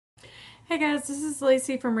Hey guys, this is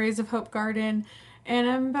Lacey from Rays of Hope Garden, and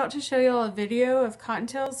I'm about to show y'all a video of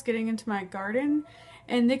cottontails getting into my garden,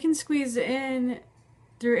 and they can squeeze in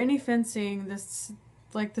through any fencing this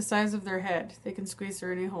like the size of their head. They can squeeze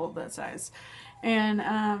through any hole that size. And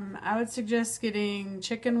I would suggest getting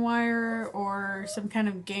chicken wire or some kind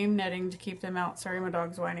of game netting to keep them out. Sorry, my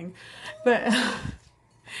dog's whining. But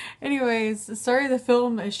anyways, sorry the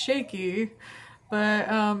film is shaky,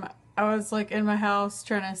 but I was like in my house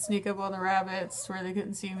trying to sneak up on the rabbits where they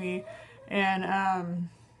couldn't see me. And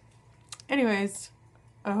anyways,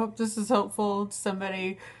 I hope this is helpful to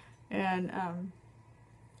somebody. And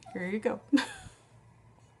here you go.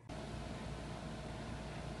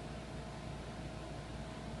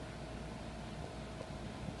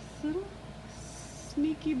 Little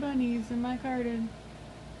sneaky bunnies in my garden.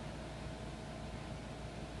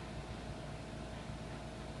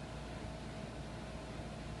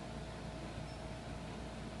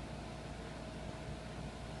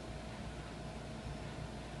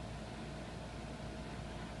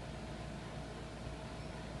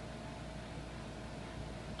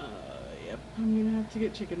 Yep, I'm gonna have to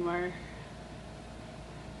get chicken wire.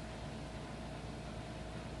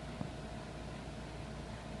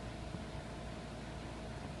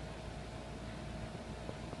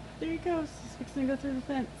 There he goes. He's fixing to go through the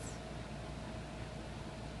fence.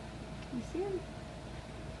 Can you see him?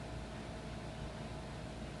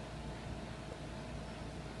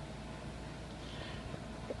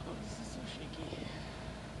 Oh, this is so shaky.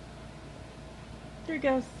 There he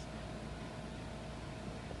goes.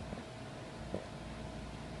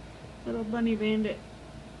 Little bunny bandit.